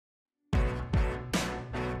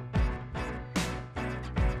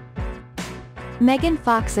Megan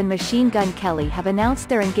Fox and Machine Gun Kelly have announced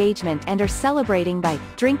their engagement and are celebrating by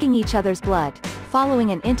drinking each other's blood, following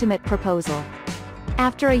an intimate proposal.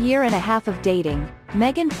 After a year and a half of dating,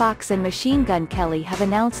 Megan Fox and Machine Gun Kelly have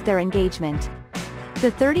announced their engagement.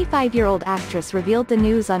 The 35-year-old actress revealed the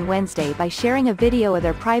news on Wednesday by sharing a video of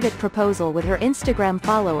their private proposal with her Instagram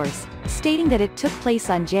followers, stating that it took place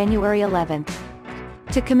on January 11th.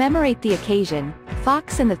 To commemorate the occasion,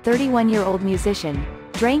 Fox and the 31-year-old musician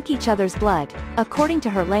drank each other's blood, according to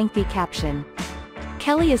her lengthy caption.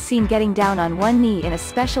 Kelly is seen getting down on one knee in a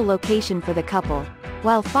special location for the couple,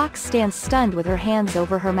 while Fox stands stunned with her hands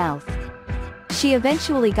over her mouth. She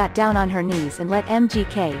eventually got down on her knees and let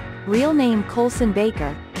MGK, real name Colson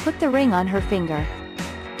Baker, put the ring on her finger.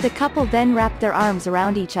 The couple then wrapped their arms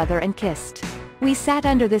around each other and kissed. "We sat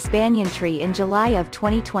under this banyan tree in July of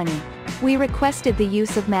 2020. We requested the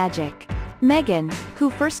use of magic." Megan, who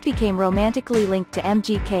first became romantically linked to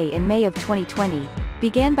MGK in May of 2020,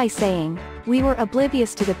 began by saying, "We were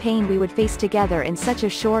oblivious to the pain we would face together in such a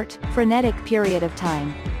short, frenetic period of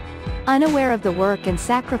time. Unaware of the work and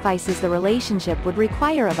sacrifices the relationship would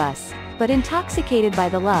require of us, but intoxicated by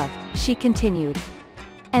the love," she continued.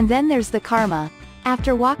 "And then there's the karma.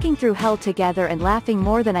 After walking through hell together and laughing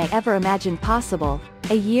more than I ever imagined possible,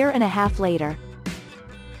 a year and a half later,